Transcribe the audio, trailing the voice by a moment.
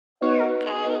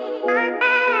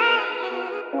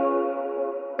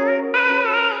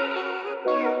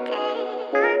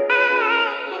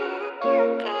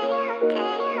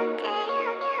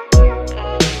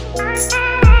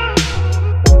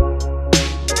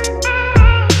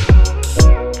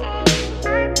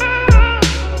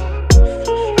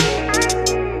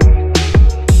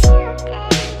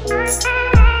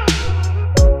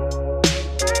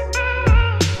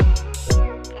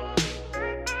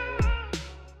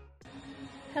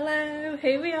Hello,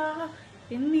 here we are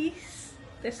in Nice.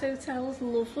 This hotel's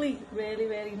lovely, really,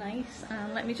 really nice.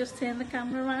 And let me just turn the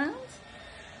camera around.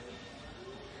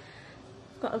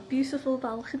 Got a beautiful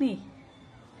balcony.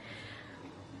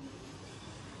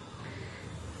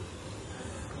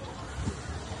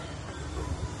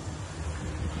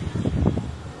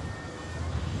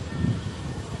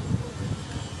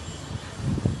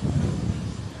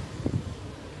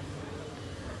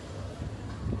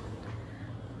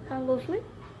 How lovely.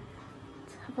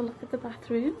 Let's have a look at the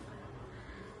bathroom.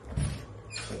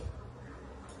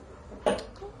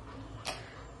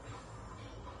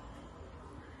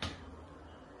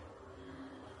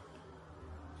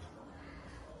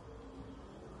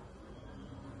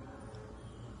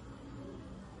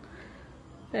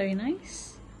 Very nice.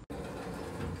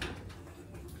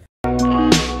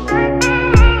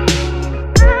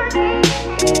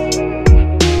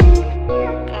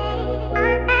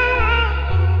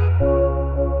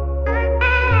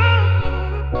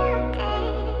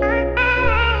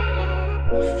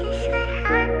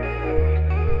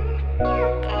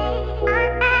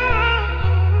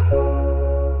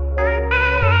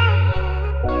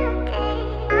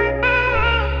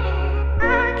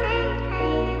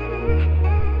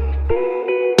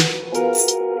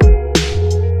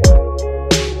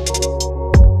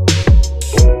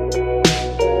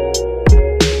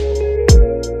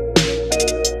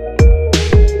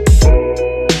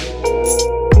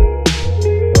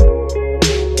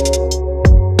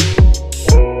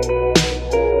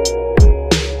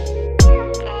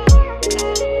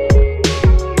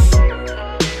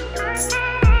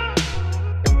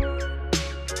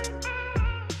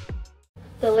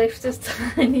 The lift is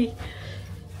tiny.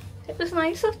 It was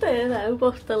nice up there though,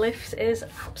 but the lift is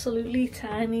absolutely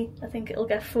tiny. I think it'll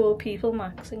get 4 people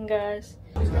maxing, guys.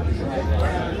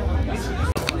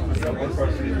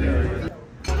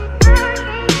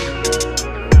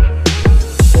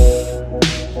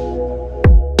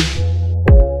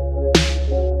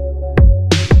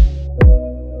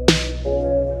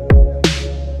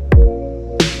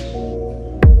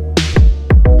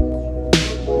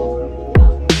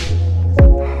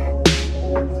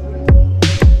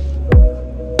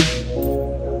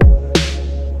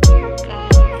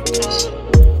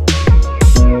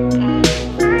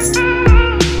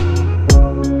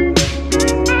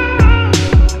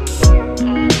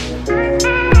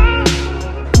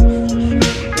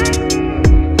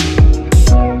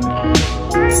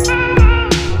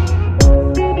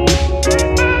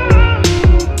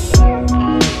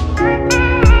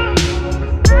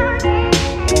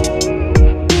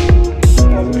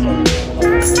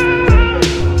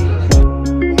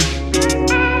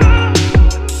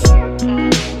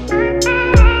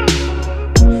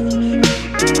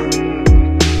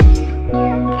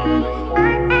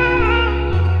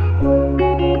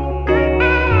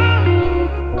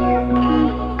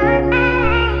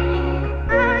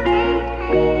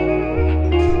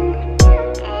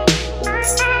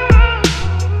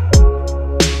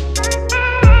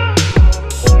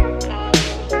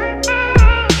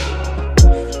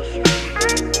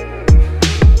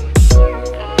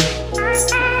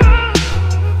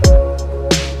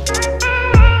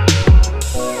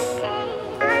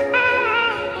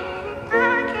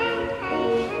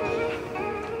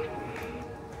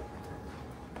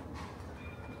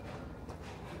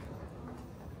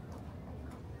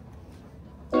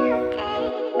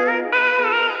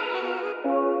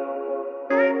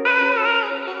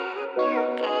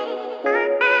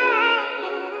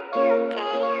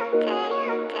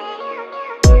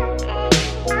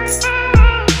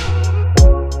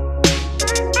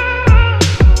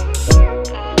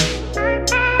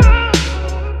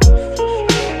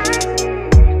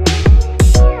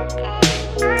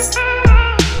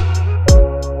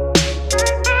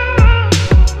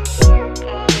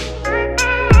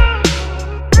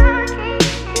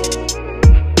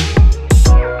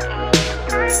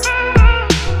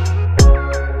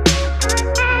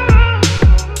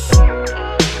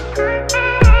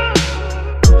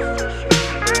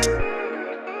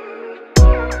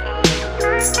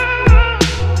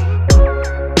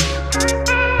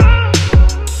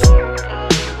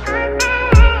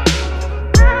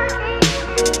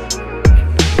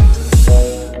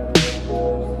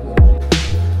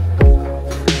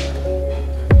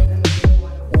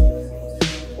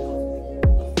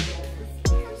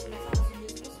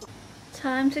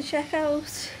 check out.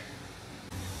 Just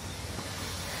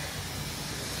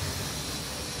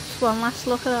one last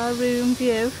look at our room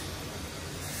view.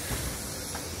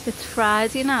 It's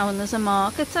Friday now and there's a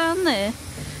market down there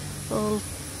all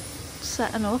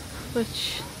setting up,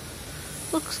 which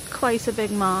looks quite a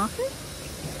big market.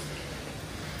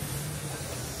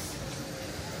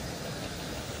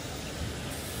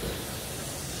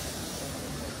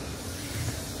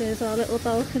 There's our little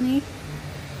balcony.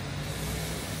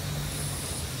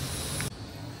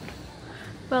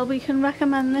 Well, we can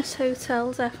recommend this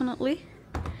hotel definitely.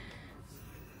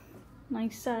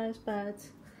 Nice sized bed.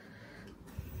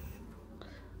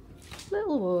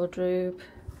 Little wardrobe.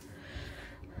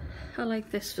 I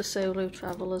like this for solo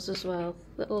travellers as well.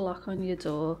 Little lock on your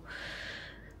door.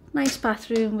 Nice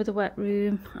bathroom with a wet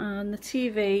room, and the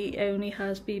TV only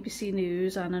has BBC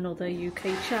News and another UK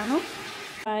channel.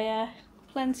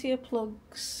 Plenty of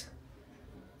plugs.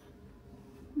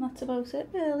 And that's about it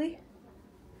really.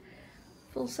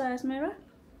 Full size mirror.